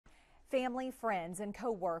Family, friends, and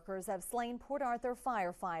co-workers of slain Port Arthur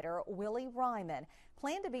firefighter Willie Ryman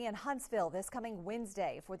plan to be in Huntsville this coming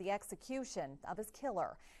Wednesday for the execution of his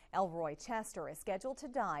killer. Elroy Chester is scheduled to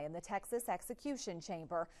die in the Texas execution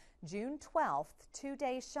chamber June 12th, 2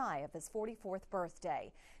 days shy of his 44th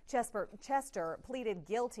birthday. Chester pleaded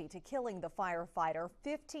guilty to killing the firefighter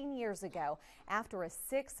 15 years ago after a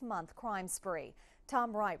 6-month crime spree.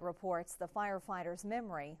 Tom Wright reports the firefighter's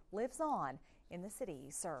memory lives on in the city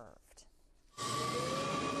he served.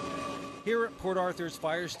 Here at Port Arthur's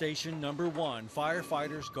Fire Station Number 1,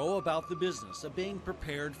 firefighters go about the business of being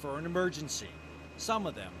prepared for an emergency. Some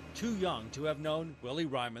of them too young to have known Willie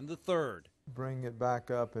Ryman.The. Bring it back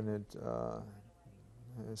up and it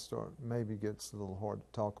maybe gets a little hard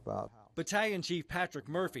to talk about. Battalion Chief Patrick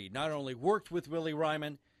Murphy not only worked with Willie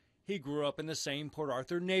Ryman, he grew up in the same Port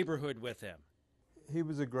Arthur neighborhood with him. He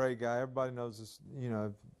was a great guy. Everybody knows this,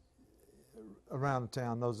 around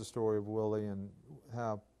town knows the story of Willie and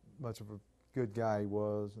how much of a good guy he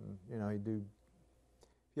was. And, if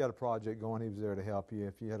you had a project going, he was there to help you.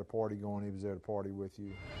 If you had a party going, he was there to party with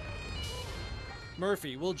you.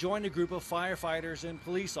 Murphy will join a group of firefighters and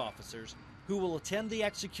police officers who will attend the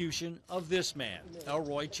execution of this man,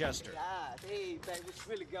 Elroy Chester.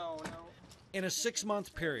 In a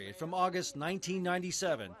 6-month period from August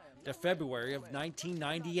 1997 to February of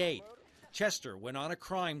 1998, Chester went on a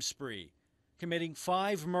crime spree, committing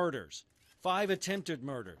 5 murders, 5 attempted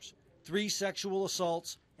murders, 3 sexual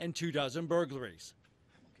assaults, and 24 burglaries.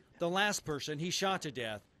 The last person he shot to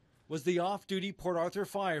death was the off-duty Port Arthur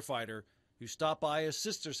firefighter who stopped by his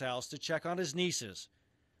sister's house to check on his nieces.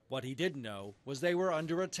 What he didn't know was they were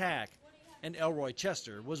under attack, and Elroy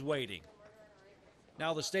Chester was waiting.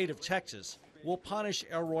 Now the state of Texas will punish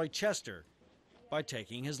Elroy Chester by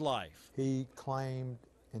taking his life. He claimed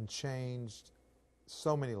and changed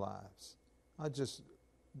so many lives, not just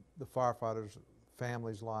the firefighters'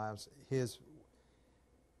 families' lives, the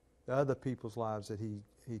other people's lives that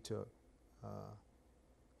he took.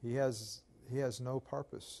 He has no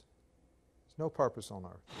purpose. There's no purpose on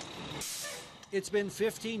earth. It's been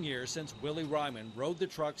 15 years since Willie Ryman rode the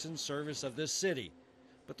trucks in service of this city,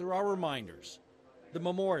 but there are reminders. The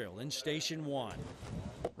memorial in Station 1,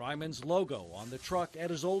 Ryman's logo on the truck at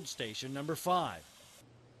his old station number 5,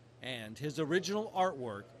 and his original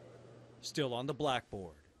artwork still on the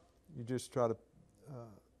blackboard. You just try to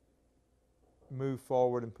move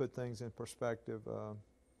forward and put things in perspective.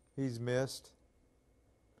 He's missed.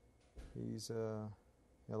 He'll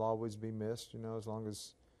always be missed, as long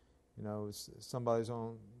as, somebody's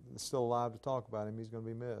still alive to talk about him, he's going to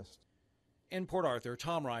be missed. In Port Arthur,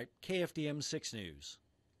 Tom Wright, KFDM 6 News.